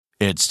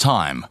It's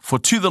time for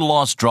To The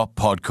Last Drop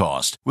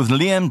podcast with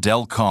Liam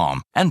Del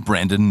Carme and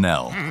Brenden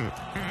Nel.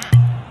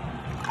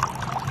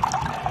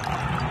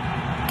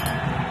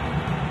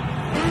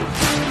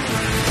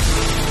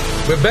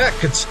 We're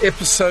back. It's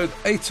episode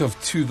 8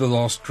 of To The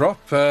Last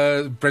Drop.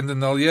 Brenden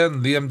Nel here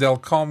and Liam Del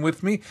Carme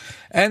with me.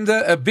 And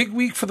a big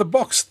week for the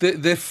Boks.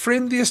 Their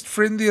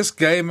friendliest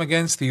game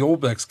against the All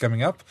Blacks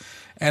coming up.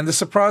 And the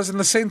surprise in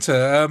the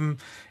centre.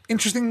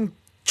 Interesting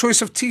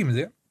choice of team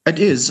there. It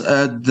is.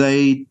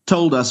 They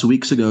told us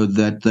weeks ago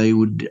that they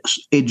would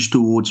edge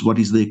towards what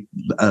is the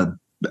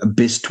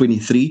best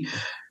 23.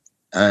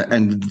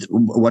 And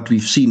what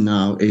we've seen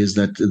now is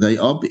that they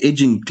are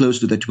edging close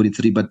to that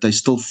 23, but they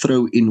still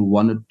throw in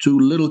one or two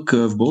little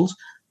curveballs.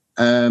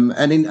 And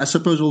then I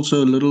suppose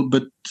also a little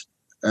bit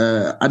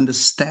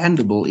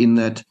understandable in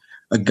that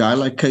a guy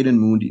like Canan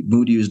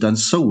Moodie who's done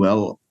so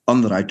well on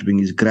the right wing,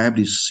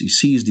 he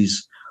seized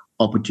his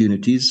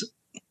opportunities.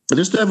 But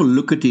just to have a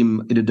look at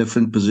him in a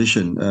different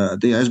position,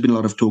 there has been a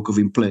lot of talk of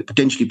him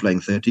potentially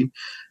playing 13.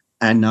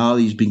 And now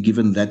he's been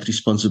given that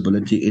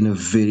responsibility in a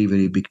very,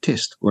 very big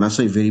test. When I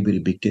say very, very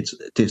big test,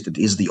 it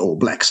is the All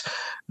Blacks.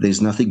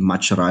 There's nothing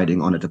much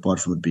riding on it apart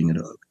from it being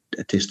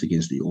a test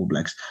against the All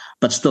Blacks.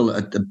 But still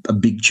a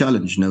big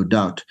challenge, no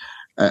doubt.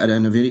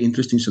 And a very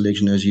interesting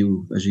selection, as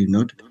you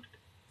noted.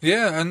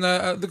 Yeah, and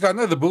look, I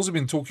know the Bulls have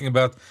been talking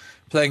about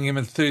playing him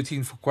at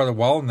 13 for quite a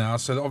while now,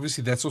 so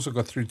obviously that's also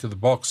got through to the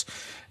Boks.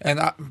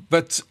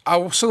 But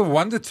I sort of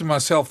wondered to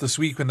myself this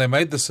week when they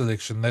made the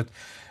selection that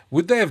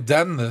would they have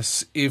done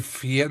this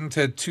if he hadn't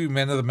had 2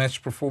 man of the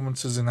match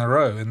performances in a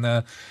row?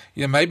 And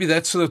maybe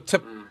that sort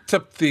of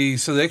tipped the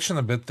selection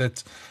a bit,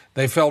 that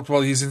they felt,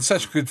 well, he's in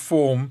such good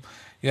form,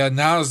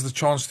 now is the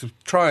chance to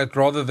try it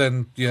rather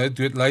than do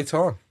it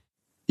later on.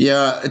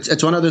 Yeah,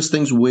 it's one of those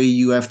things where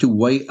you have to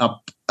weigh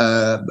up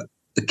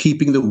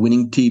keeping the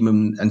winning team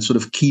and sort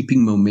of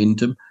keeping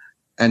momentum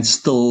and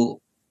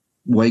still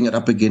weighing it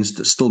up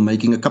against still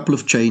making a couple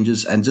of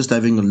changes and just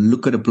having a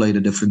look at a play in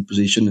a different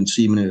position and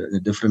see him in a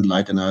different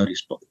light and how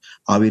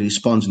he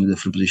responds in a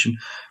different position.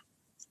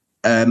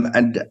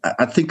 And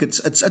I think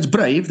it's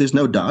brave, there's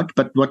no doubt.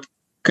 But what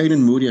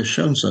Canan Moodie has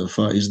shown so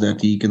far is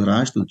that he can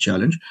rise to the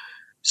challenge.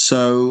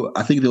 So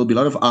I think there'll be a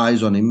lot of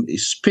eyes on him,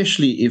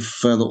 especially if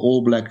the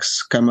All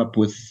Blacks come up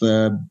with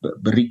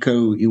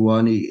Rieko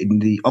Ioane in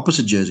the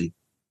opposite jersey.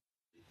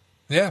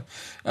 Yeah.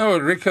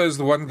 Rieko is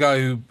the one guy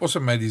who also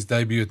made his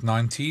debut at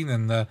 19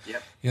 and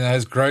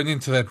has grown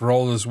into that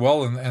role as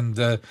well. And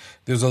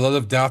there's a lot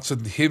of doubts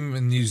on him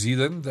in New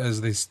Zealand, as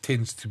there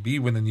tends to be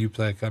when a new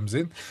player comes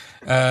in.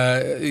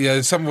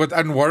 Somewhat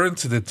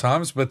unwarranted at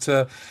times, but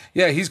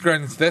he's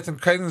grown into that.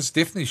 And Canan's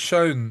definitely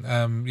shown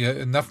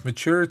enough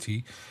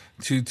maturity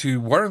to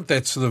warrant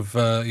that sort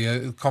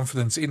of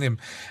confidence in him.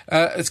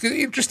 It's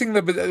interesting,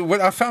 but what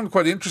I found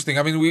quite interesting,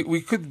 I mean, we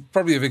could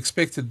probably have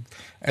expected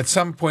at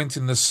some point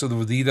in this sort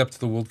of lead up to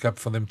the World Cup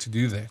for them to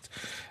do that.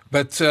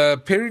 But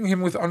pairing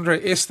him with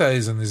Ardie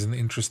Savea is an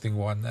interesting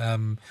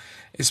one,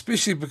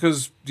 especially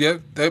because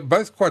they're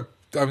both quite,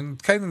 I mean,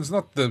 Canan's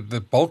not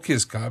the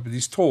bulkiest guy, but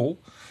he's tall.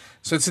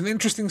 So it's an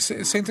interesting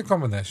centre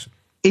combination.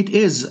 It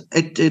is.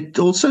 It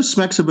also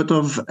smacks a bit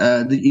of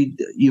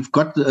you've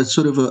got a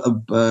sort of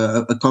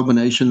a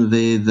combination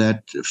there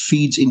that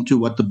feeds into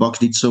what the Boks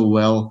did so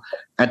well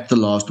at the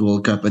last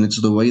World Cup, and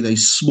it's the way they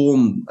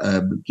swarm,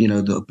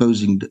 the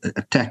opposing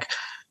attack.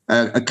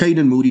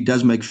 Canan Moodie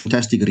does make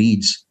fantastic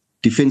reads,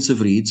 defensive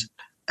reads,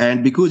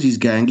 and because he's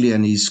gangly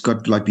and he's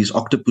got like these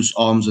octopus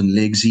arms and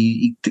legs,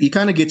 he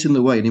kind of gets in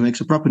the way and he makes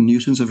a proper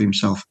nuisance of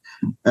himself.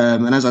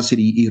 And as I said,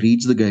 he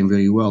reads the game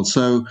very well.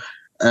 So.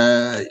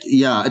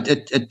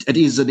 It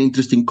is an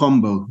interesting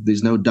combo,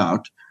 there's no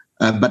doubt.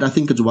 But I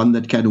think it's one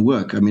that can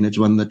work. I mean, it's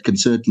one that can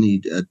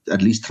certainly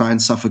at least try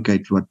and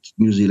suffocate what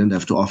New Zealand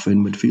have to offer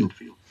in midfield.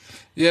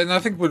 Yeah, and I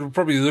think we're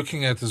probably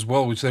looking at as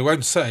well, which they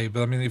won't say,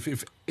 but I mean,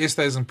 if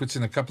Savea puts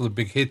in a couple of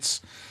big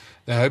hits,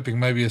 they're hoping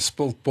maybe a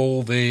spilt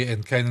ball there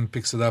and Canan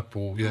picks it up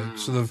or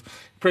sort of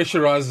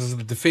pressurizes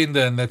the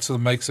defender and that sort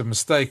of makes a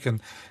mistake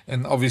and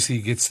obviously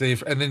he gets there.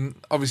 And then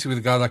obviously with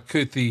a guy like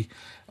Kurtie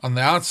on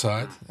the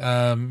outside,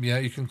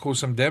 you can cause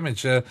some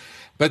damage.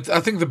 But I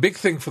think the big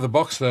thing for the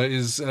Boks, though,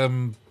 is they're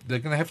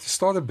going to have to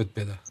start a bit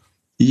better.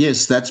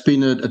 Yes, that's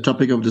been a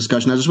topic of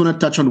discussion. I just want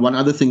to touch on one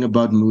other thing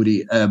about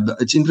Moodie.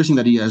 It's interesting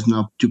that he has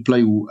now to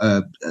play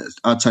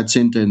outside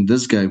centre in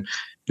this game,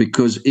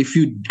 because if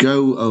you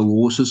go a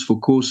horses for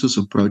courses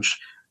approach,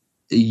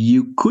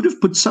 you could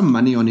have put some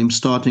money on him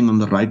starting on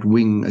the right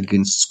wing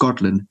against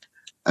Scotland,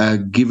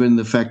 given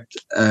the fact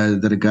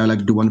that a guy like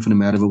Duan van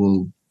der Merwe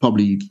will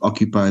probably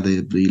occupy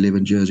the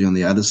 11 jersey on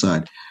the other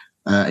side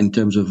in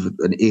terms of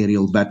an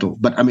aerial battle.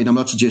 But I mean, I'm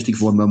not suggesting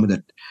for a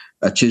moment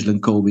that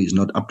Cheslin Colby is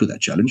not up to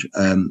that challenge.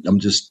 I'm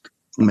just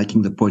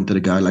making the point that a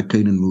guy like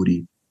Canan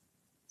Moodie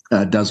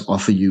does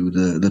offer you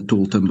the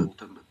tall timber.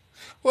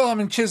 Well, I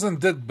mean, Cheslin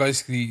did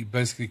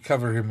basically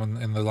cover him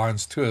in the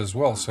Lions tour as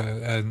well. So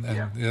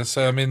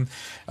so I mean,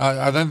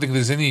 I don't think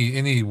there's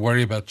any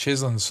worry about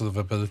Cheslin's sort of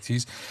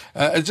abilities.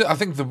 I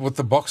think what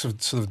the Boks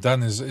have sort of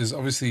done is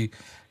obviously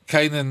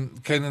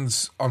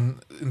Canan's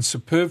in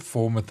superb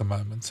form at the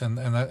moment,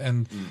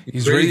 and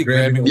he's really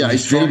grabbing. Yeah,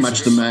 he's very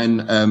much the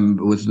man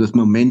with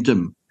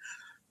momentum.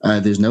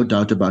 There's no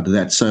doubt about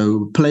that.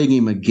 So playing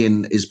him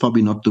again is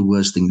probably not the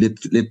worst thing. Let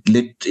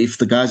if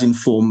the guy's in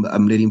form,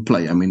 let him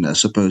play. I mean, I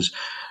suppose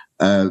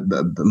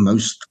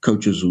most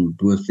coaches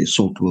worth their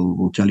salt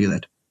will tell you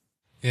that.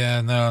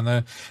 Yeah,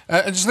 no.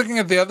 And just looking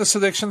at the other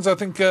selections, I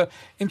think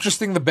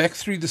interesting,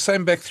 the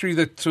same back three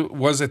that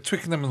was at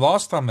Twickenham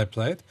last time they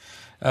played,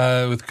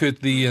 with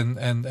Kurt Lee and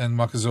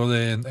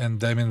Makazole and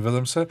Damien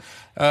Willemse.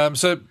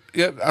 So,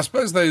 yeah, I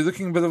suppose they're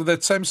looking a bit of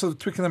that same sort of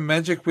Twickenham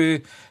magic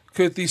where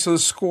Kurt Lee sort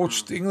of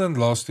scorched England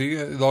last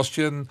year,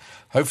 and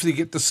hopefully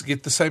get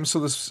the same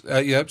sort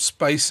of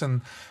space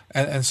and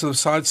sort of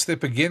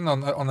sidestep again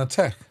on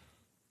attack.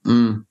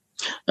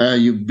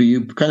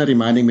 You kind of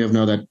reminding me of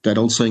now that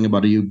old saying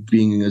about you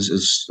being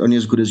as only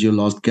as good as your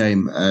last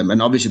game,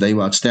 and obviously they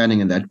were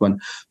outstanding in that one.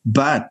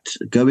 But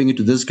going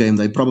into this game,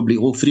 they probably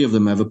all three of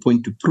them have a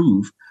point to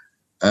prove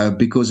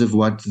because of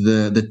what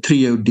the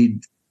trio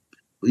did,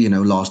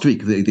 last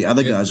week. The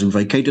other guys who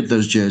vacated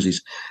those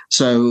jerseys.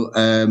 So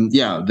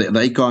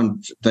they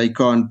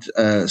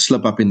can't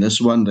slip up in this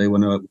one. They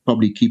want to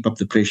probably keep up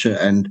the pressure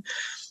and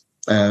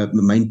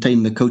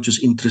maintain the coach's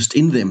interest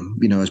in them,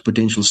 as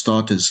potential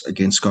starters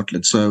against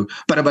Scotland. So,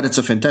 but it's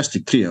a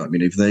fantastic trio. I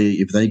mean, if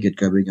they get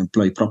going and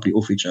play properly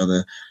off each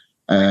other,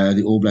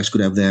 the All Blacks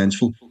could have their hands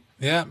full.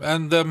 Yeah,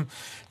 and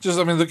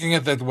looking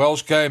at that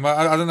Welsh game,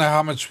 I don't know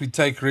how much we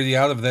take really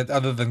out of that,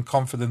 other than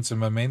confidence and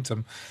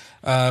momentum.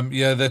 I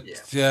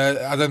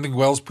don't think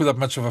Wales put up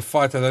much of a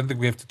fight. I don't think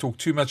we have to talk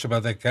too much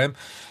about that game,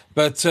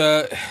 but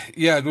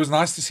it was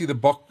nice to see the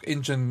Bok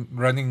engine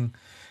running,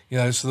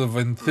 sort of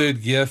in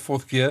third gear,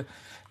 fourth gear,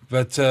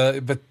 but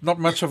not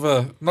much.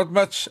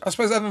 I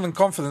suppose, other than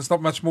confidence,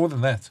 not much more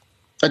than that.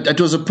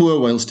 It was a poor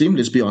Wales team,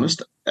 let's be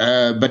honest.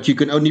 But you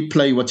can only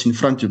play what's in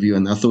front of you,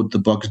 and I thought the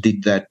Boks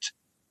did that.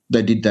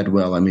 They did that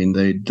well. I mean,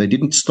 they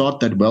didn't start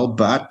that well,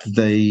 but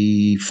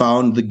they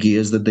found the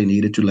gears that they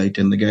needed to late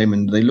in the game,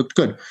 and they looked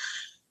good.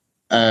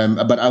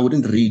 But I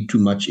wouldn't read too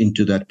much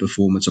into that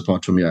performance,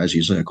 apart from, as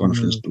you say, a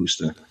confidence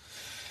booster.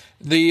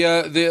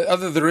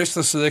 The rest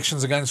of the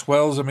selections against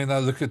Wales, I mean, I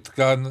look at a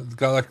guy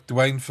like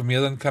Dwayne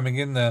Vermeulen coming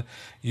in.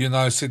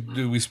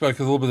 We spoke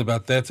a little bit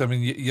about that. I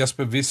mean,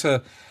 Jasper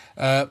Visser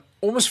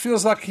almost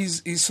feels like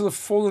he's sort of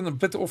fallen a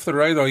bit off the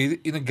radar.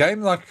 In a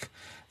game like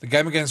the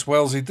game against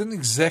Wales, he didn't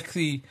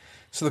exactly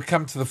sort of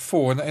come to the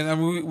fore.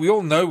 And we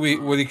all know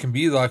what he can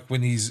be like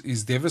when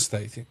he's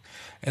devastating.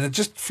 And it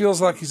just feels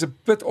like he's a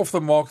bit off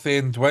the mark there.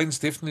 And Dwayne's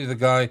definitely the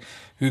guy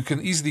who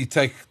can easily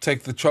take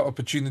the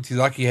opportunity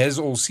like he has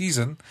all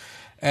season,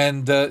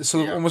 and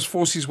sort of almost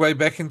force his way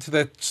back into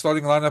that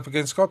starting lineup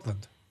against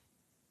Scotland.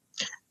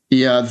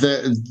 Yeah,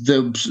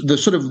 the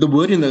sort of the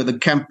word in the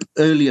camp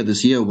earlier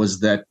this year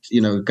was that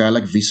a guy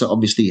like Visser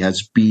obviously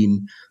has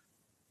been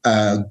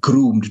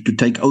groomed to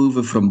take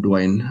over from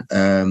Dwayne,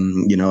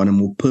 on a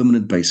more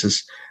permanent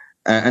basis,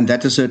 and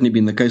that has certainly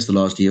been the case the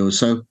last year or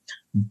so.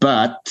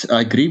 But I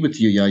agree with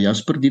you,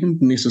 Jasper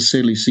didn't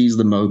necessarily seize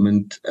the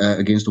moment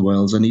against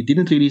Wales, and he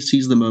didn't really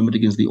seize the moment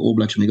against the All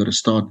Blacks when he got a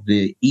start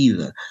there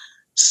either.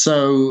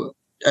 So,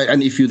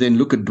 and if you then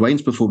look at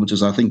Dwayne's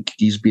performances, I think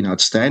he's been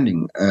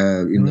outstanding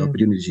in the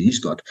opportunities he's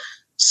got.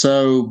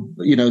 So,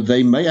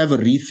 they may have a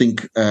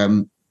rethink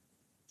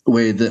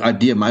where the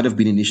idea might have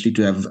been initially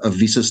to have a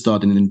Visser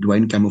start and then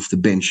Dwayne come off the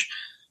bench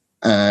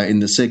in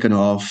the second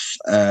half.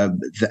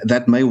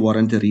 That may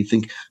warrant a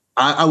rethink.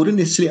 I wouldn't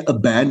necessarily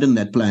abandon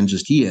that plan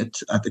just yet,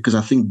 because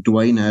I think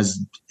Dwayne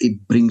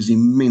it brings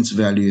immense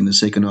value in the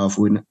second half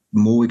when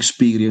more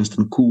experienced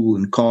and cool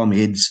and calm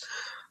heads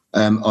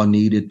are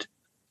needed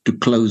to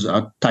close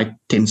out tight,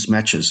 tense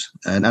matches.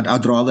 And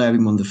I'd rather have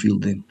him on the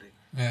field then.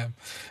 Yeah.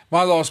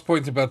 My last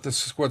point about this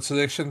squad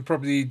selection,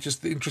 probably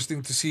just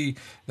interesting to see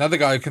another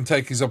guy who can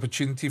take his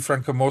opportunity,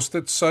 Franco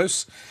Mostert,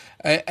 Sos.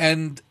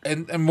 And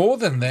more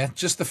than that,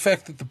 just the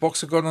fact that the Boks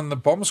have gone on the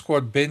bomb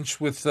squad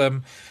bench with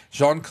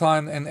Jean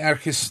Klein and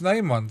Erkis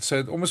Snyman. So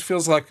it almost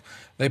feels like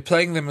they're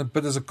playing them a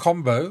bit as a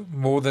combo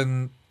more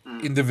than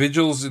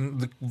individuals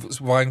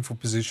vying for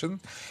position,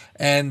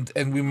 and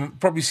we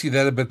probably see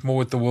that a bit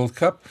more at the World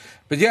Cup.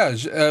 But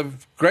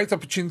great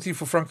opportunity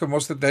for Franco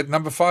Mostert. That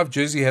number 5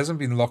 jersey hasn't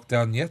been locked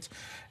down yet,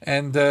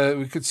 and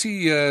we could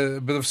see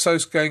a bit of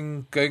Sos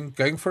going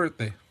for it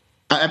there.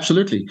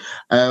 Absolutely.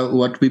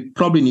 What we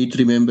probably need to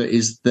remember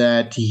is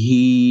that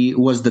he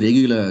was the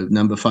regular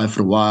number 5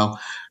 for a while.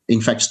 In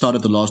fact,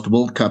 started the last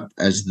World Cup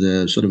as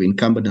the sort of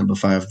incumbent number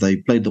 5. They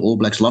played the All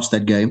Blacks, lost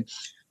that game.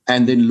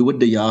 And then Louis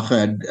de Jager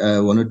had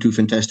 1 or 2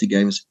 fantastic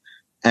games.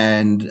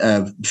 And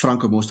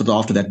Franco Mostert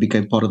after that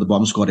became part of the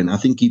bomb squad. And I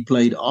think he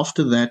played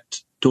after that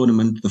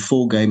tournament, the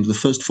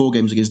first 4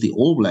 games against the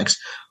All Blacks.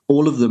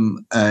 All of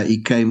them,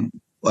 he came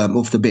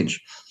off the bench.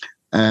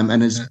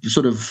 And has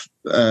sort of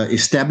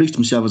established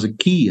himself as a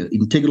key,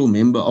 integral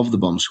member of the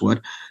bomb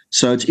squad.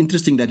 So it's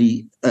interesting that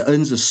he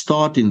earns a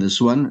start in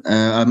this one.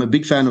 I'm a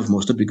big fan of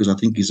Mostert because I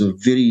think he's a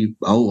very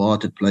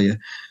wholehearted player.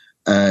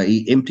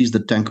 He empties the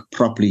tank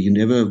properly. You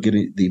never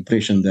get the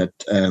impression that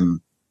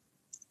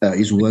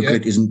his work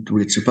rate isn't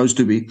where it's supposed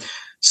to be.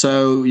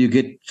 So you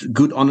get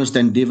good, honest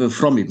endeavour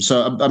from him.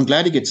 So I'm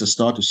glad he gets a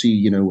start to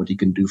see, what he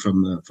can do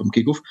from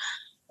kickoff.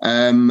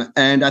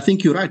 And I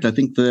think you're right. I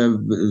think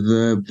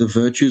the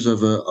virtues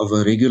of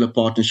a regular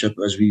partnership,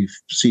 as we've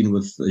seen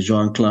with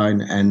Jean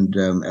Klein and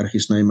Ardie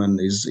Savea,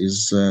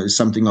 is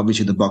something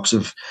obviously the Boks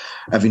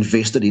have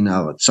invested in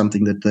now. It's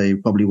something that they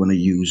probably want to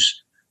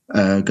use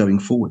going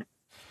forward.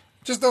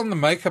 Just on the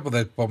makeup of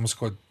that bomb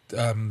squad,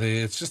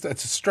 it's a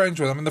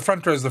strange one. I mean, the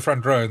front row is the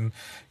front row, and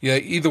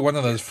either one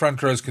of those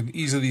front rows can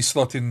easily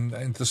slot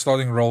into the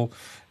starting role.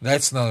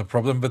 That's not a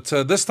problem. But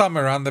this time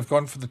around, they've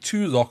gone for the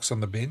 2 locks on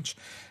the bench.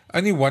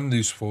 Only 1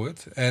 loose forward,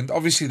 and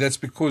obviously that's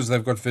because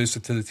they've got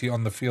versatility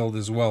on the field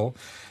as well.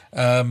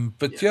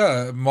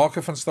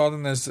 Marco van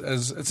Staden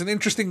it's an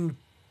interesting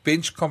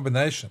bench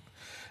combination.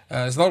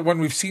 It's not one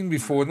we've seen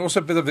before, and also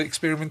a bit of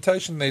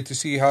experimentation there to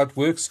see how it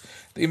works,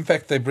 the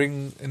impact they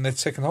bring in that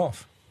second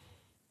half.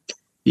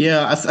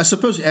 Yeah, I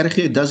suppose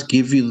Ardie does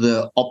give you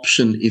the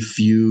option if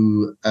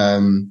you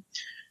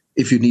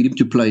need him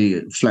to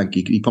play flank,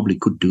 he probably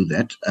could do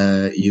that.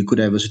 You could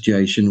have a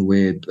situation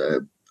where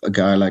a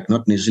guy like,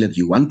 not necessarily that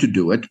you want to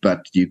do it,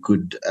 but you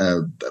could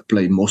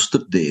play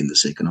Mostert there in the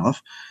second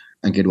half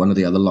and get one of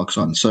the other locks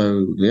on.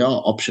 So there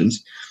are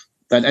options.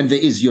 And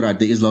you're right,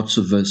 there is lots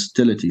of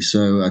versatility.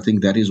 So I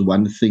think that is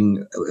one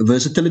thing.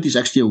 Versatility is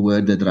actually a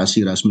word that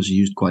Rassie Erasmus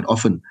used quite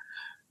often,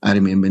 I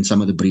remember, in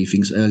some of the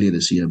briefings earlier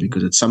this year,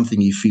 because it's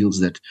something he feels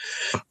that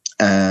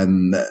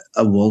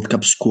a World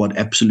Cup squad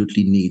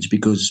absolutely needs,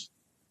 because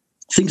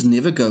things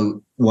never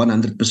go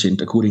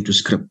 100% according to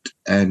script,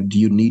 and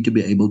you need to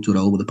be able to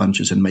roll with the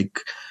punches and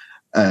make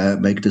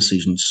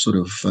decisions sort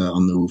of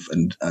on the move.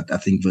 And I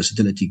think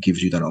versatility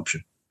gives you that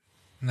option.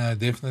 No,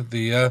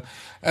 definitely. And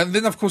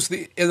then, of course,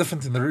 the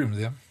elephant in the room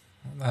there,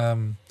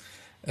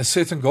 a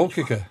certain goal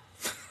kicker.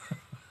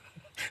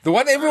 The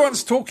one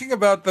everyone's talking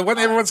about, the one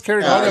everyone's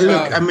carrying on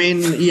about. Look, I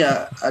mean,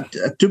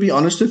 to be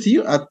honest with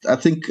you, I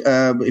think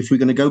if we're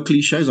going to go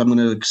cliches, I'm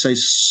going to say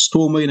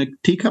Stormer in a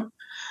teacup.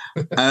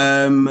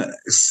 I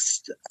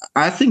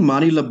think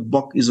Manie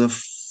Lebok is a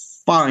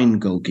fine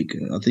goal kicker.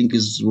 I think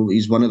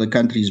he's one of the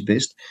country's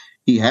best.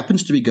 He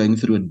happens to be going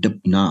through a dip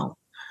now.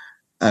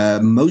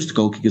 Most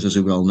goal kickers, as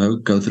we well know,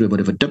 go through a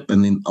bit of a dip,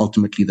 and then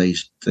ultimately they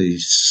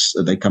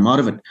come out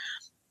of it.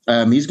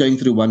 He's going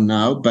through one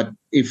now, but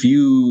if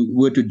you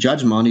were to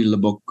judge Manie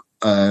Lebok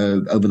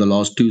over the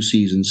last 2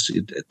 seasons,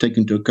 take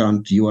into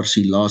account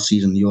URC last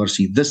season,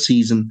 URC this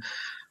season,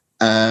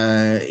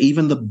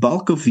 even the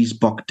bulk of his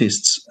Bok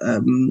tests,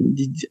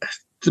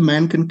 the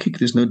man can kick.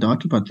 There's no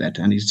doubt about that.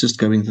 And he's just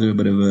going through a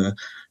bit of a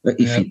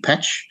iffy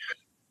patch.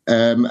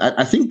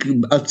 I think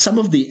some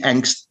of the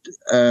angst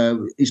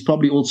is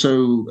probably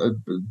also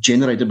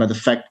generated by the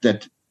fact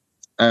that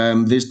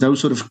there's no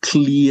sort of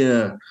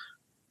clear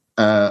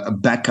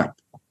backup.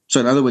 So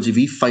in other words, if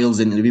he fails,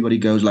 then everybody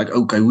goes like,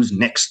 okay, who's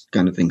next,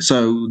 kind of thing.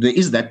 So there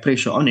is that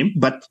pressure on him.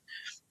 But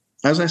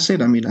as I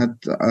said, I mean,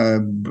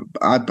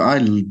 I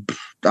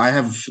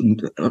have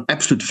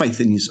absolute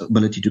faith in his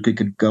ability to kick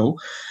a goal,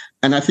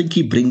 and I think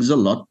he brings a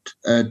lot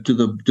to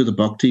the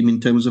Bok team in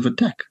terms of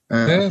attack.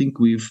 I think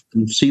we've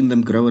seen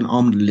them grow an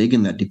arm and leg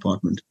in that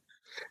department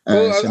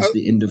since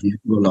the end of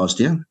last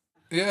year.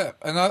 Yeah,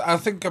 and I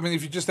think, I mean,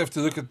 if you just have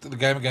to look at the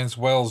game against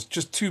Wales,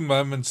 just 2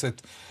 moments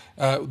that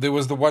there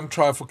was the one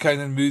try for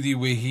Canan Moodie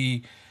where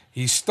he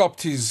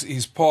stopped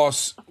his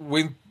pass,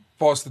 went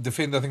past the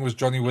defender, I think it was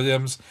Johnny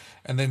Williams,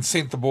 and then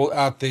sent the ball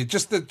out there.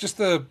 Just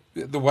the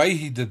way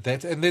he did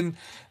that. And then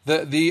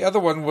the other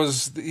one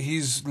was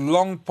his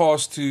long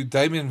pass to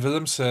Damian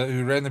Willemse,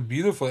 who ran a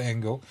beautiful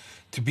angle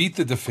to beat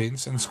the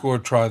defence and score a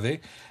try there.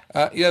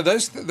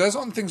 Those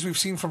aren't things we've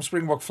seen from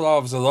Springbok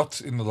Flyers a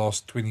lot in the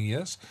last 20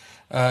 years.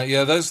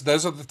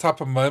 Those are the type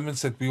of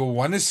moments that we all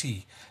want to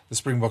see the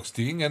Springboks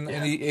doing, and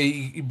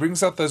he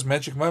brings out those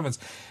magic moments.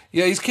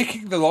 Yeah, he's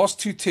kicking. The last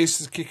 2 tests,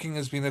 his kicking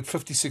has been at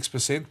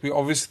 56%. We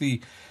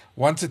obviously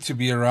wanted to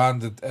be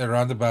around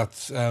about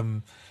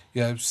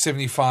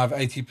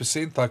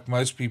 75-80%, like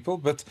most people,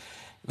 but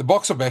the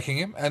Boks are backing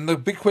him, and the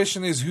big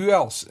question is who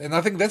else? And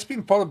I think that's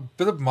been a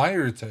bit of my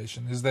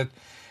irritation, is that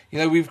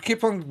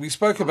we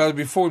spoke about it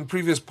before in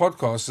previous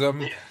podcasts.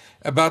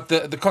 About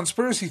the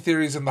conspiracy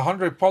theories and the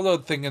Andre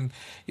Pollard thing, and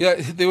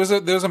there was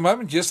a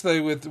moment yesterday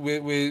where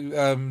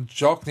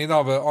Jacques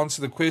Nienaber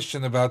answered the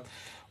question about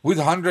would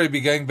Andre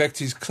be going back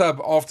to his club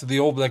after the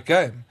All Black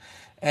game,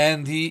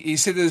 and he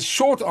said his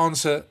short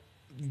answer,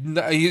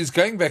 no, he is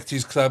going back to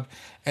his club,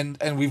 and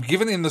we've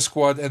given him the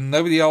squad and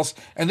nobody else.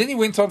 And then he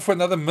went on for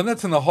another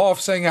minute and a half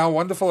saying how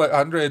wonderful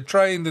Andre had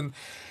trained, and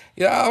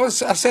I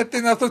sat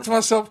there and I thought to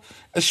myself,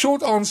 a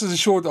short answer is a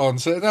short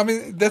answer. And I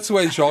mean, that's the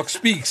way Jacques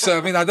speaks. So,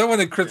 I mean, I don't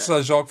want to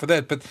criticize Jacques for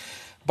that. But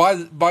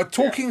by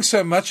talking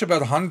so much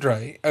about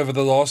Andre over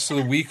the last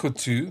sort of week or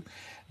two,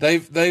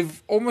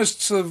 they've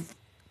almost sort of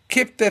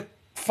kept that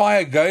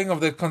fire going of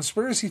that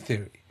conspiracy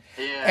theory.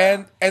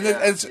 And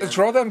it's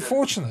rather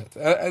unfortunate.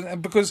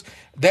 And because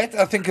that,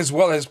 I think, as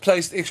well, has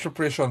placed extra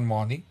pressure on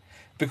Manie.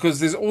 because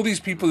there's all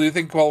these people who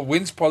think, well,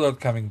 when's Pollard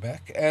coming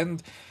back?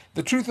 And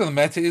the truth of the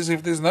matter is,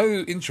 if there's no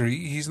injury,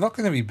 he's not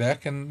going to be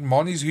back, and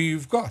Marnie's who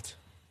you've got.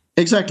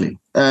 Exactly.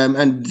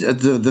 And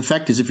the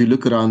fact is, if you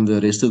look around the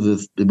rest of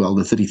the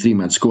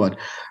 33-man squad,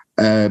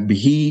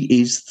 he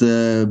is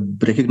the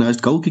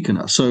recognized goal kicker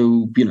now.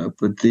 So,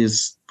 but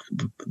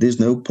there's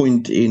no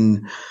point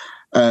in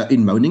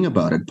moaning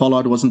about it.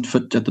 Pollard wasn't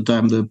fit at the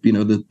time.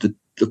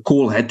 The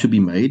call had to be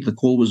made. The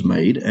call was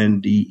made,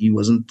 and he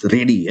wasn't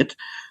ready yet.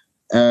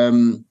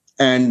 And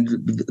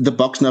the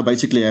Boks now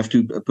basically have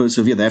to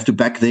persevere. They have to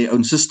back their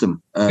own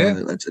system.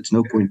 It's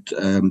no point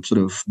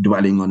sort of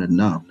dwelling on it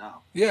now.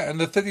 Yeah, and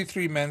the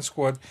 33-man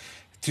squad,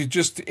 to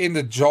just end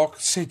it, Jock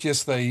said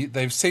yesterday,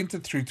 they've sent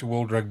it through to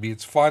World Rugby.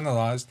 It's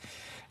finalised,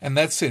 and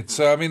that's it.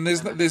 So, I mean,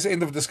 there's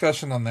end of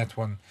discussion on that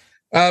one.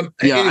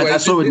 Anyway, I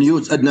saw a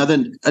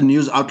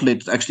news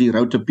outlet actually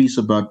wrote a piece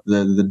about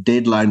the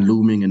deadline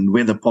looming and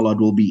whether Pollard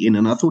will be in,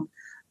 and I thought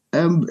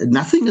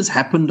nothing has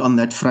happened on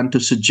that front to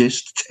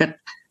suggest that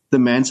the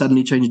man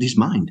suddenly changed his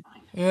mind.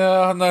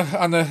 Yeah,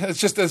 I know.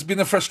 It's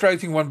been a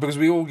frustrating one because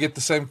we all get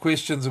the same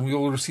questions and we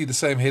all see the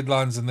same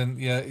headlines, and then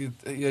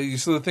you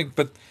sort of think,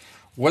 but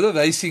what are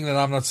they seeing that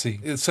I'm not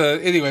seeing? So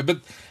anyway, but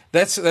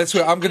that's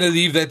where I'm going to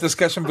leave that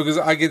discussion because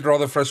I get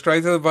rather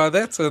frustrated by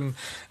that, and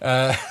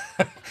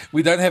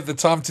we don't have the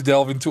time to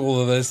delve into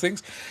all of those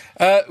things.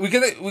 We're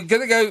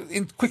gonna go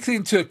quickly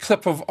into a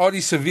clip of Ardie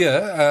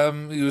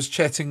Savea. He was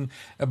chatting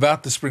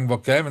about the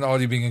Springbok game and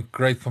Ardie being a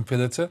great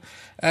competitor,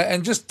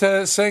 and just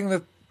saying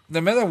that no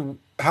matter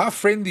how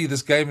friendly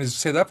this game is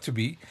set up to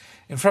be,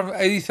 in front of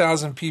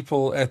 80,000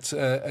 people at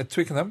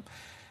Twickenham,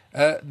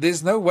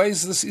 there's no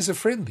ways this is a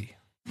friendly.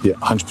 Yeah,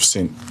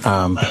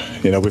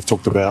 100%. We've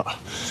talked about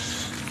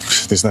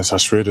there's no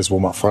such word as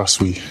warm up for us.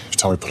 Every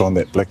time we put on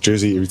that black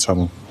jersey, every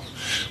time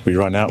we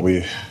run out,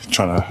 we're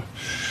trying to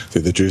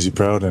do the jersey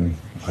proud, and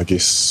I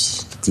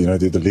guess do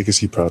the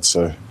legacy proud.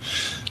 So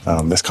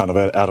that's kind of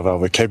out of our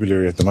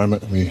vocabulary at the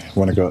moment. We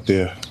want to go out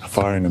there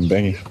firing and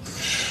banging.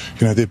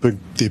 They're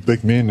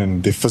big men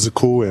and they're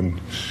physical, and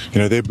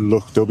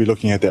they'll be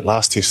looking at that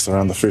last test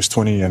around the first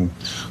 20, and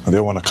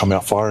they'll want to come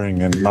out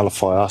firing and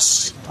nullify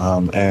us.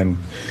 And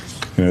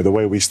the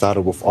way we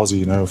started with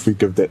Aussie, if we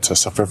give that to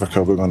South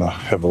Africa, we're going to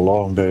have a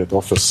long day at the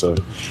office. So,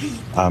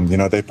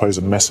 they pose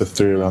a massive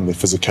threat around their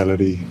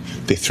physicality,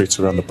 their threats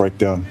around the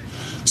breakdown.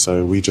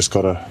 So we just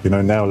got to,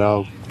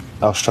 nail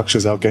our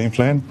structures, our game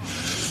plan,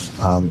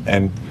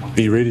 and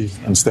be ready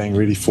and staying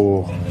ready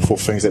for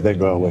things that don't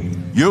go away.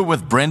 You're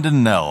with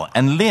Brenden Nel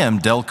and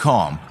Liam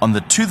Delcom on the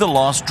To The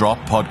Last Drop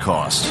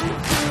podcast.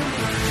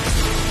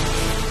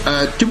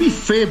 To be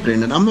fair,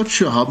 Brendan, I'm not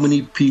sure how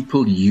many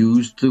people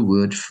used the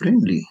word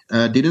friendly.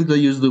 Didn't they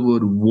use the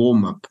word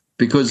warm-up?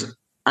 Because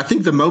I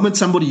think the moment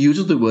somebody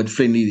uses the word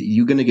friendly,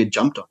 you're going to get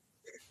jumped on.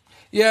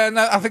 Yeah,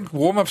 no, I think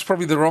warm-up's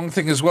probably the wrong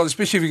thing as well,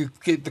 especially if you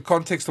get the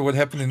context of what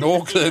happened in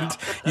Auckland.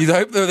 You'd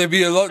hope that they'd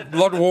be a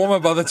lot warmer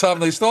by the time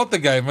they start the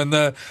game. And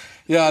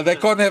they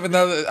can't have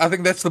another. I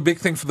think that's the big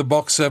thing for the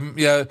Boks.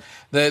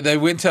 They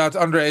went out.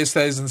 Andre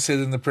Esterhuizen said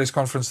in the press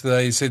conference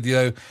today, he said,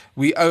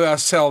 we owe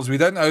ourselves. We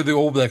don't owe the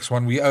All Blacks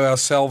one. We owe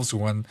ourselves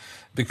one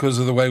because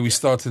of the way we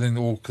started in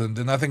Auckland.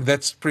 And I think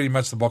that's pretty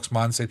much the Boks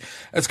mindset.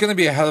 It's going to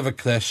be a hell of a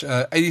clash.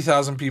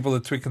 80,000 people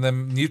at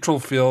Twickenham, neutral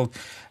field.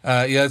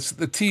 It's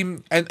the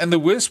team. And the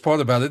worst part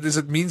about it is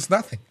it means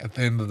nothing at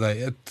the end of the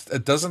day.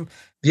 It doesn't.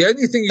 The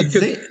only thing you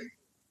can.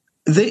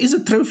 There is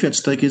a trophy at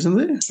stake, isn't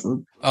there?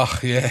 Oh,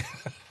 yeah.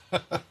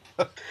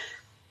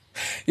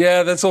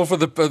 Yeah, that's all for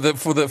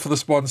the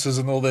sponsors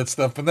and all that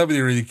stuff, but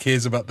nobody really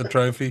cares about the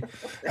trophy.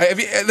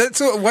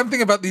 That's one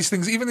thing about these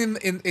things. Even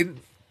in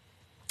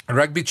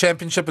rugby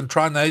championship and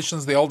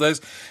Tri-Nations, the old days,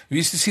 we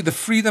used to see the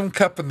Freedom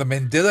Cup and the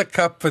Mandela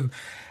Cup, and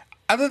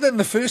other than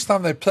the first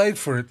time they played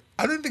for it,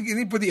 I don't think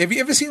anybody. Have you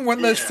ever seen one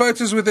of those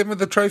photos with them with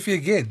the trophy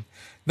again?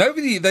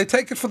 Nobody. They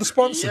take it for the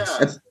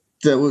sponsors.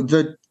 Yeah,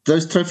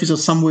 those trophies are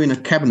somewhere in a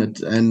cabinet,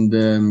 and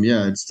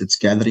it's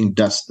gathering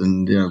dust,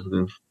 and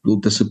will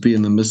disappear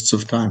in the mists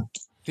of time.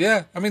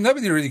 Yeah, I mean,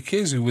 nobody really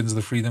cares who wins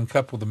the Freedom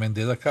Cup or the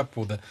Mandela Cup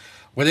or the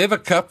whatever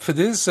cup it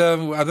is.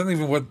 I don't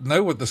even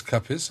know what this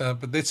cup is,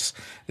 but it's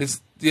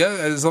as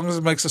long as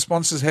it makes the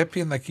sponsors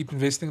happy and they keep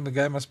investing in the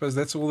game, I suppose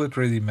that's all that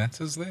really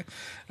matters there.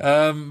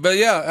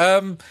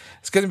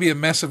 It's going to be a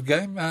massive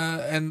game,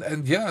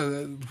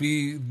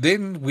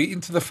 we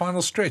into the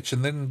final stretch,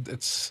 and then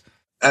it's.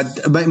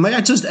 May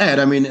I just add?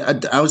 I mean,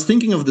 I was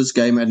thinking of this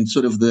game and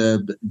sort of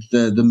the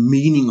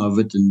meaning of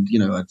it, and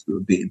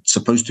it's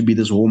supposed to be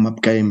this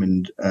warm-up game,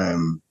 and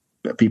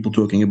people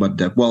talking about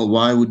that. Well,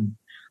 why would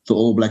the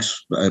All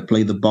Blacks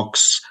play the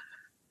Boks,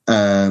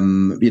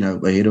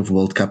 ahead of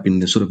World Cup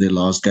in sort of their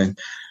last game?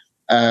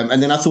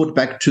 And then I thought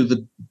back to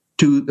the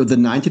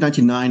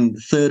 1999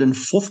 third and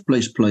fourth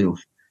place playoff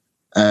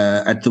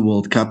at the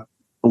World Cup,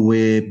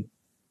 where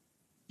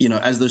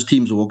as those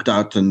teams walked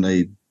out and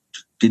they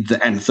did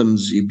the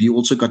anthems, you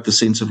also got the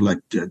sense of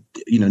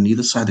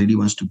neither side really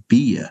wants to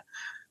be here,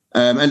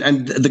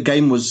 and the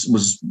game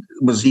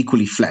was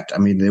equally flat. I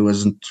mean, there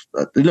wasn't.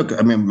 Look,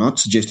 I mean, I'm not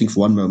suggesting for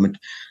one moment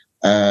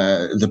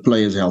the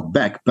players held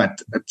back,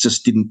 but it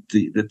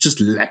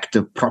just lacked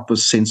a proper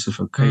sense of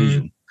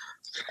occasion.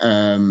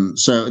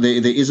 So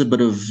there is a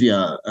bit of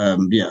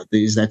there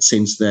is that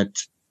sense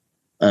that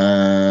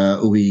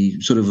we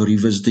sort of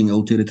revisiting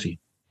old territory.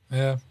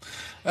 Yeah.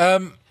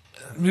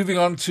 Moving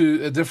on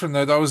to a different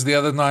note, I was the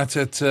other night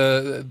at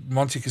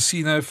Monte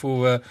Casino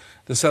for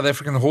the South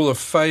African Hall of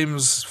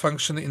Fame's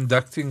function,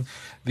 inducting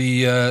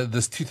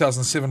this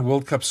 2007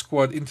 World Cup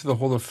squad into the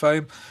Hall of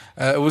Fame.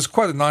 It was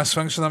quite a nice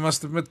function, I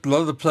must admit. A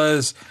lot of the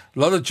players, a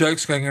lot of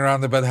jokes going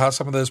around about how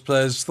some of those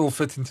players still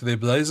fit into their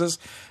blazers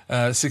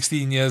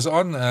 16 years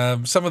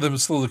on. Some of them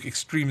still look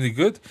extremely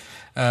good.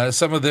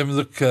 Some of them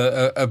look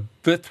a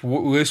bit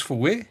worse for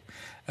wear.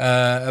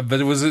 But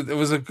it was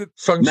a good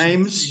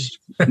function.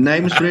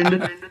 Names,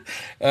 Brendan?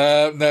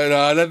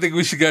 No, I don't think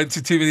we should go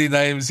into too many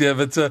names. Yeah,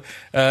 but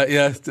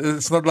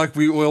it's not like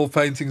we oil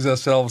paintings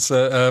ourselves.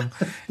 But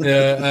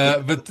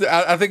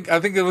I think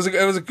it was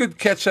a good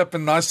catch up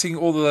and nice seeing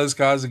all of those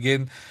guys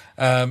again.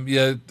 Some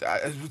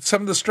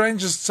of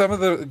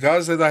the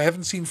guys that I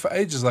haven't seen for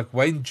ages, like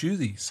Wayne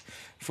Julies,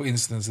 for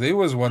instance. There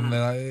was one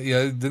that I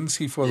didn't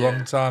see for a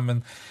long time,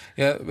 and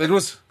it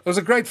was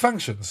a great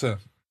function. So.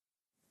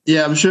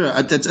 Yeah, I'm sure.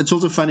 It's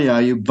also funny how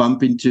you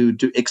bump into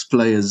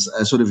ex-players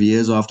sort of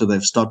years after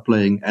they've stopped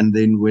playing, and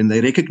then when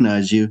they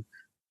recognize you,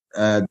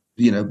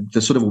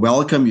 the sort of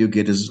welcome you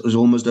get is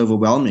almost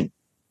overwhelming.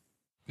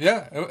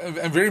 Yeah,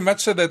 and very much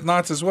so that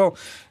night as well.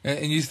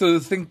 And you sort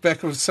of think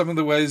back of some of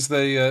the ways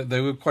they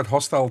were quite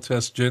hostile to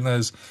us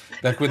journos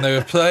back when they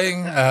were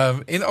playing.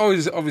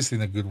 Obviously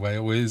in a good way,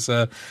 always.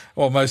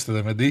 Most of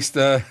them at least.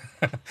 But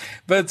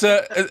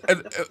there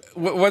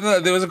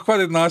was quite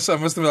a nice. I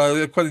must admit,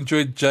 I quite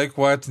enjoyed Jake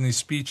White in his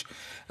speech.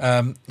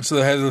 So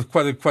they had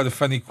quite a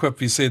funny quip.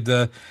 He said,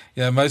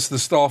 most of the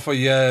staff are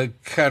here.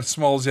 Gert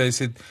Smalls, he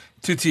said.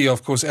 Tuti,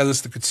 of course,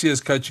 Alistair Coetzee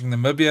is coaching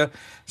Namibia,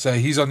 so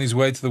he's on his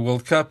way to the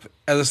World Cup.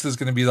 Alistair's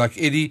going to be like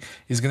Eddie.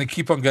 He's going to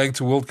keep on going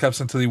to World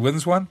Cups until he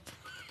wins one.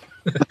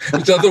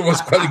 Which I thought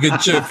was quite a good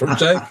chirp from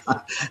Jake.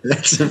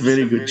 That's a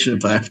very good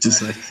chirp, I have to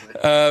say.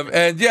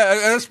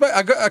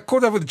 I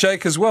caught up with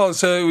Jake as well,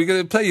 so we're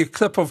going to play you a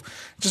clip of,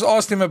 just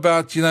asked him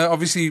about,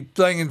 obviously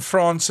playing in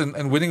France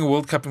and winning a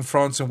World Cup in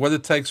France and what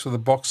it takes for the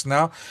Boks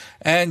now.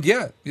 And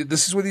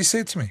this is what he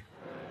said to me.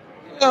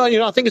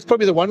 I think it's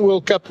probably the one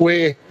World Cup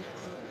where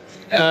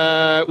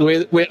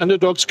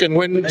underdogs can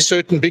win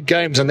certain big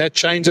games, and that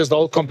changes the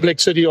whole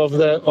complexity of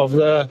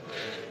the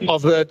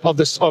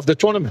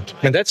tournament.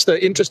 And that's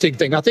the interesting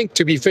thing. I think,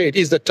 to be fair, it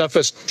is the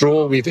toughest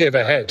draw we've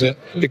ever had,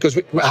 because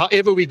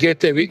however we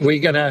get there,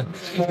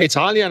 it's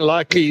highly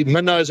unlikely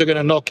minnows are going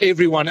to knock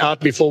everyone out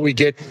before we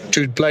get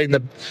to play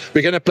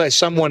we're going to play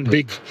someone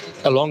big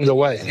along the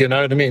way. You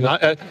know what I mean?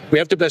 We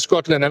have to play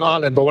Scotland and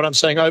Ireland, but what I'm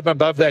saying over and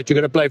above that, you're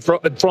going to play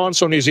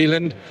France or New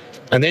Zealand,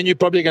 and then you're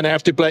probably going to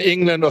have to play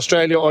England,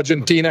 Australia,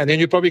 Argentina, and then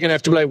you're probably going to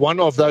have to play one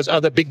of those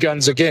other big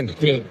guns again.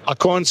 Yeah. I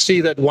can't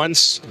see that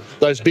once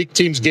those big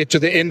teams get to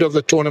the end of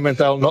the tournament,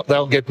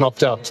 they'll get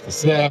knocked out.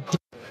 Yeah.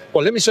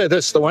 Well, let me say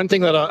this. The one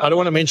thing that I don't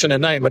want to mention a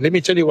name, but let me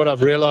tell you what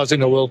I've realized in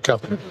the World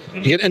Cup.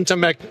 You get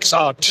Intermax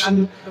out,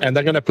 and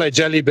they're going to play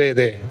Jelly Bear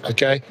there,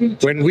 okay?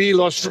 When we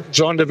lost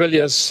Jean de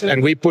Villiers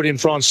and we put in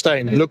Frans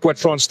Steyn, look what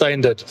Frans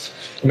Steyn did.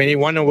 I mean, he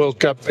won a World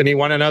Cup and he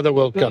won another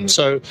World Cup.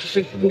 So,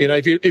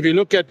 if you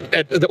look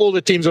at all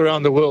the teams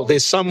around the world,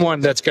 there's someone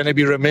that's going to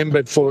be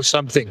remembered for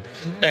something.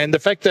 And the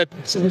fact that,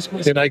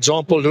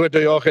 example, Louis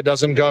de Jager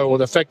doesn't go, or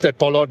the fact that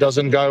Pollard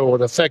doesn't go, or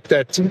the fact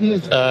that,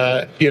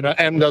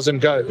 Am doesn't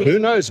go, who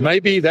knows?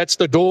 Maybe that's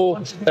the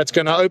door that's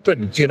going to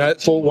open,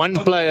 for one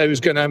player who's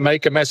going to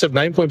make a massive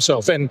name for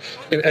himself. And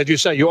as you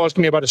say, you asked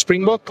me about a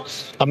Springbok.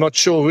 I'm not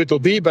sure who it'll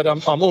be, but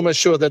I'm almost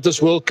sure that this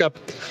World Cup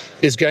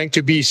is going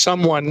to be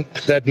someone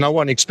that no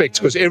one expects,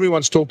 because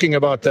everyone's talking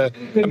about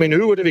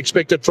who would have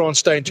expected Frans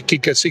Steyn to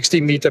kick a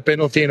 60-meter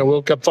penalty in a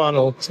World Cup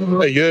final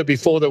a year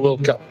before the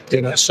World Cup?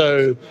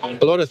 So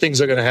a lot of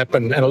things are going to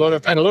happen, and a lot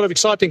of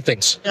exciting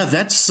things. Yeah,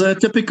 that's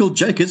typical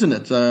Jake, isn't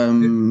it?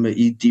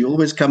 He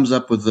always comes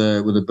up with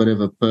a bit of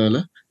a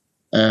perler.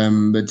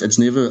 But it's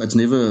never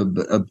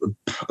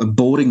a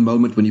boring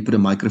moment when you put a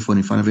microphone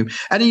in front of him.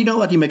 And you know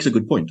what? He makes a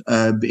good point.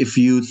 If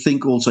you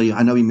think also,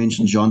 I know he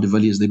mentioned Jean de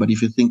Villiers there, but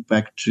if you think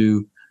back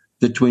to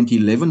the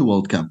 2011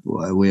 World Cup,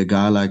 where a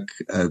guy like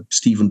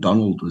Stephen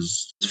Donald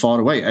was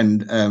far away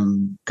and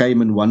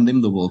came and won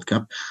them the World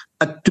Cup.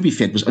 To be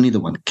fair, it was only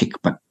the one kick,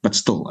 but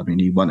still,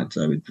 he won it.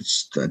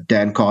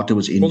 Dan Carter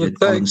was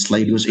injured, Colin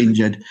Slade was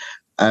injured,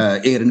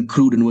 Aaron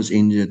Cruden was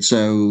injured.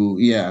 So,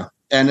 yeah.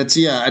 And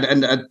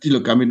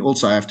look,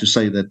 also I have to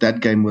say that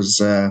game was,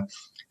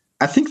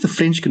 I think the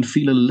French can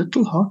feel a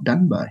little hard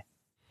done by.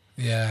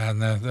 Yeah,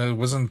 no, it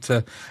wasn't.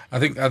 I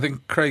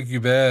think Craig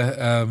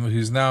Hubert,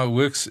 he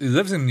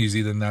lives in New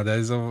Zealand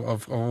nowadays,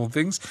 of all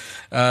things.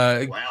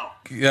 Wow.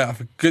 Yeah,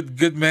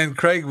 good man,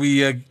 Craig. We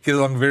get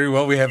along very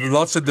well. We have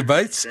lots of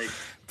debates.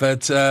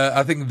 But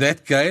I think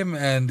that game,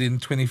 and in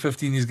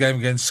 2015 his game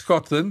against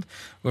Scotland,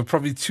 were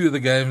probably two of the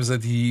games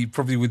that he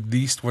probably would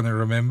least want to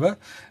remember.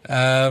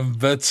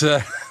 But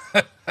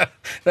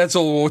That's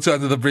all water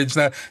under the bridge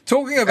now.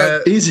 Talking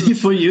about... easy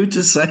for you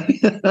to say.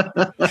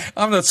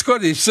 I'm not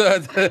Scottish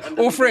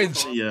or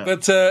French. Yeah.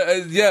 But,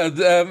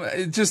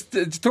 just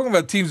talking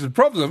about teams with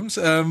problems,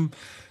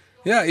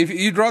 if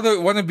you'd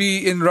rather want to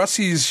be in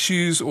Russie's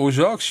shoes or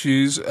Jacques'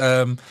 shoes,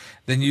 then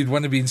you'd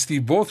want to be in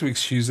Steve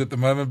Borthwick's shoes at the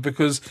moment,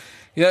 because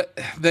they're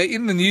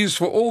in the news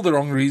for all the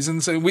wrong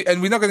reasons, and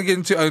we're not going to get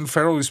into Owen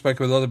Farrell. We spoke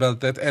a lot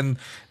about that, and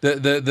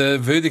the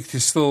verdict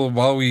is still,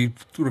 while we're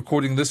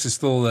recording this, is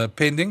still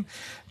pending.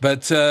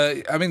 But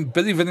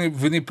Billy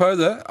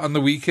Vunipola on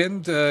the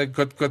weekend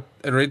got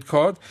a red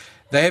card.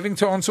 They're having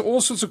to answer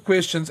all sorts of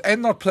questions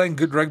and not playing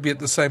good rugby at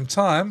the same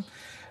time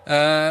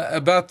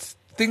about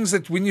things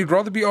that when you'd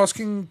rather be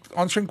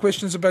answering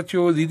questions about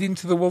your lead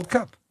into the World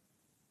Cup.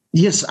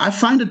 Yes, I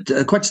find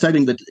it quite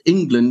staggering that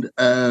England,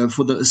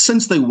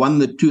 since they won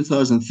the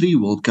 2003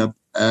 World Cup,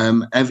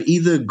 have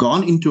either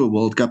gone into a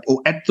World Cup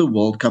or at the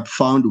World Cup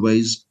found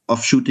ways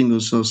of shooting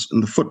themselves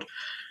in the foot.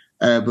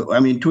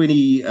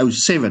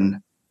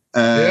 2007,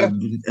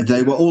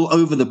 they were all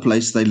over the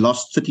place. They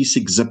lost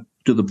 36 zip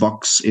to the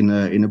Box in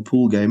a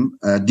pool game.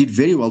 Did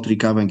very well to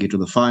recover and get to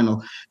the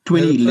final.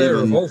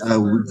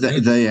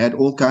 2011, they had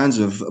all kinds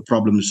of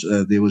problems.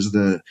 There was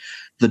the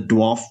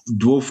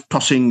dwarf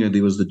tossing.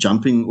 There was the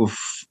jumping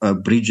off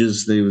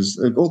bridges. There was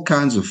all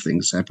kinds of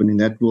things happened in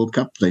that World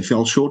Cup. They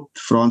fell short.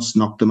 France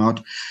knocked them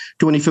out.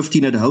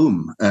 2015 at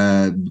home,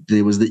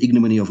 there was the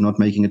ignominy of not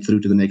making it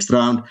through to the next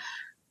round.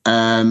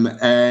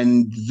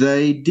 And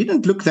they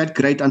didn't look that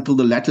great until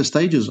the latter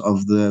stages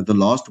of the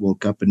last World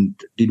Cup, and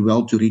did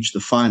well to reach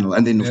the final.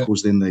 And then, of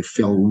course, they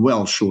fell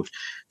well short.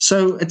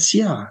 So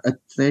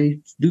they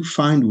do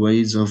find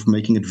ways of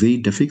making it very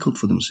difficult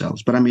for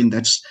themselves. But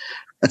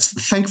that's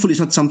thankfully it's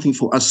not something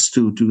for us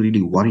to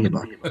really worry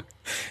about.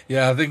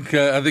 I think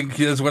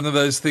it's one of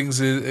those things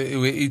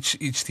where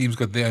each team's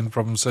got their own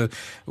problems. So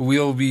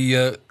we'll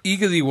be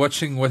eagerly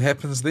watching what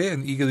happens there,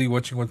 and eagerly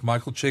watching what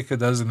Michael Checker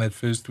does in that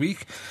first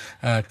week,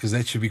 because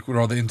that should be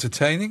rather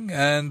entertaining.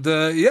 And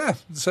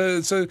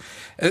so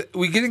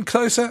we're getting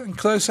closer and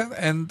closer,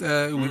 and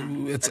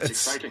it's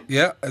exciting.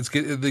 Yeah,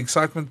 the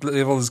excitement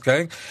level is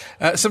going.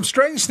 Some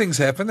strange things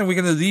happen, and we're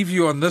going to leave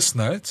you on this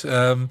note.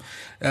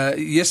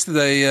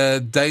 Yesterday,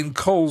 Dane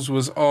Coles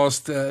was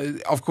asked,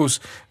 of course,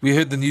 we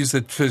heard the news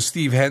that Sir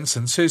Steve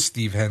Hansen,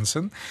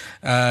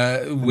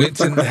 went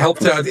and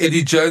helped out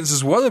Eddie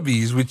Jones's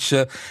Wallabies, which,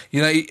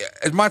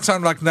 it might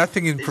sound like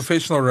nothing in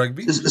professional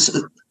rugby.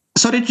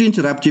 Sorry to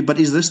interrupt you, but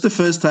is this the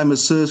first time a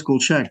Sir is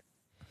called Shaq?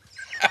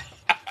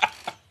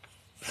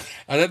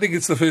 I don't think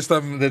it's the first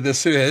time that the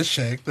Sir has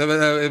shagged,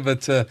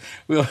 but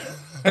we'll...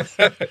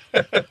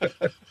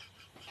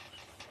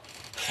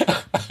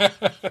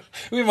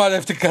 We might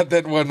have to cut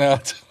that one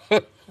out.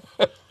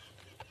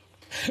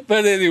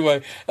 But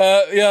anyway,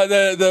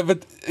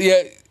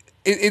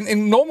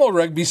 in normal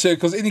rugby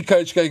circles, any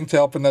coach going to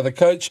help another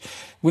coach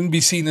wouldn't be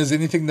seen as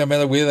anything, no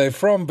matter where they're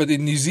from. But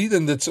in New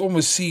Zealand, it's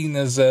almost seen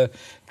as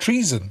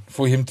treason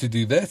for him to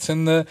do that.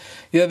 And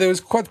there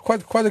was quite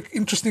an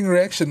interesting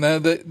reaction.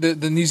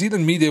 The New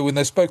Zealand media, when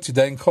they spoke to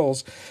Dane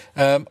Coles,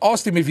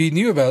 asked him if he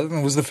knew about it,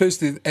 and was the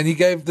first, and he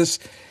gave this,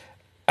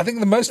 I think,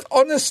 the most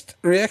honest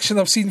reaction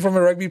I've seen from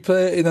a rugby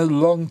player in a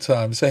long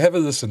time. So have a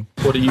listen.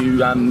 What do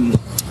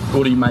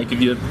you make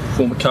of your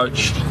former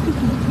coach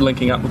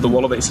linking up with the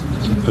Wallabies?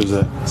 Who's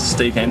that?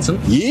 Steve Hansen.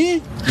 Yeah.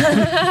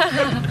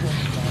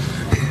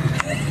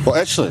 Well,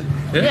 actually.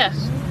 Yeah.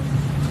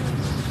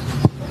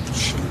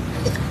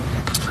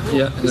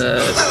 Yeah.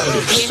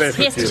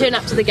 He has to turn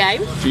up to the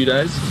game. A few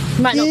days.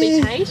 He might not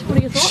be paid. What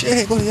are your thoughts?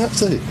 Shaq, what are you up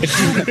to?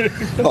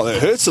 Oh, that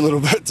hurts a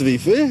little bit, to be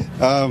fair.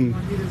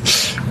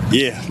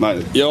 Yeah,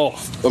 mate. Yeah,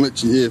 I'm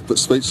actually, a bit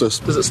speechless.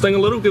 Does it sting a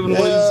little, given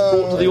what he's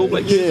brought to the All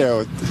Black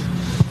team?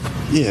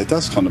 Yeah, it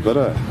does kind of bit.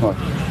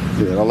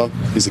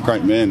 He's a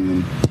great man,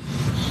 and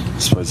I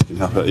suppose he can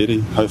help out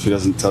Eddie. Hopefully he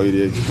doesn't tell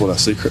Eddie all our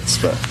secrets,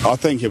 but I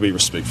think he'll be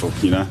respectful,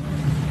 Yeah,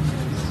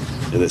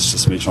 that's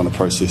just me trying to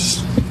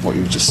process what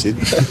you've just said.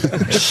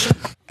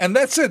 And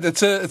that's it.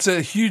 It's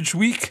a huge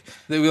week.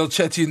 We'll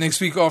chat to you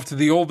next week after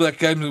the All Black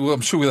game.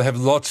 I'm sure we'll have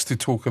lots to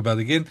talk about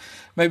again.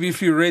 Maybe a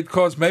few red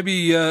cards,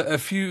 maybe a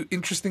few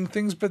interesting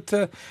things. But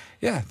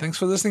thanks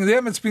for listening,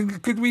 Liam. It's been a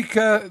good week.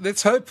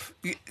 Let's hope.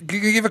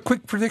 Can you give a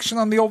quick prediction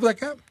on the All Black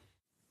game?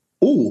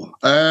 Oh,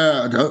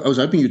 I was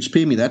hoping you'd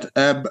spare me that.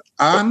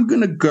 I'm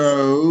going to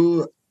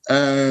go.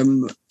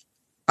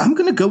 I'm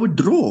going to go with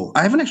draw.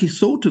 I haven't actually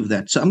thought of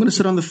that, so I'm going to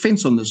sit on the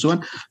fence on this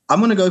one. I'm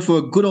going to go for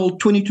a good old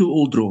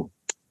 22-all draw.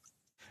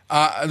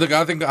 Look,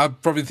 I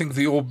probably think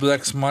the All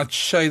Blacks might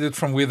shade it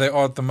from where they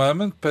are at the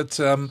moment, but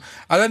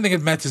I don't think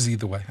it matters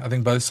either way. I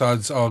think both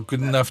sides are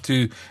good enough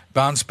to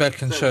bounce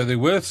back and show their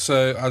worth,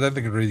 so I don't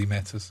think it really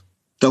matters.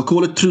 They'll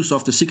call it truce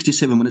after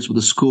 67 minutes with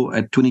a score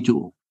at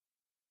 22-all.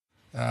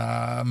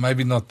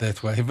 Maybe not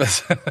that way,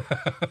 but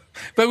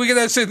but we're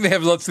going to certainly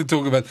have lots to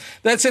talk about.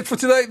 That's it for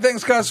today.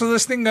 Thanks, guys, for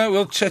listening.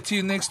 We'll chat to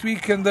you next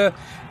week, and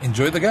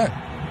enjoy the game.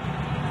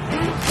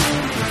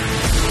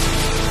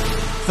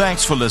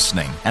 Thanks for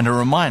listening, and a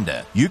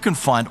reminder, you can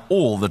find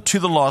all the To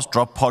The Last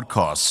Drop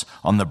podcasts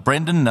on the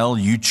Brenden Nel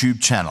YouTube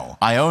channel,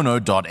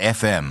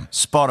 iono.fm,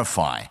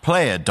 Spotify,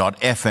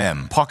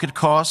 Player.fm, Pocket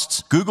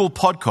Casts, Google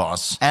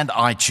Podcasts, and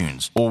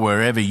iTunes, or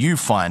wherever you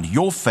find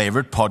your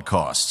favorite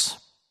podcasts.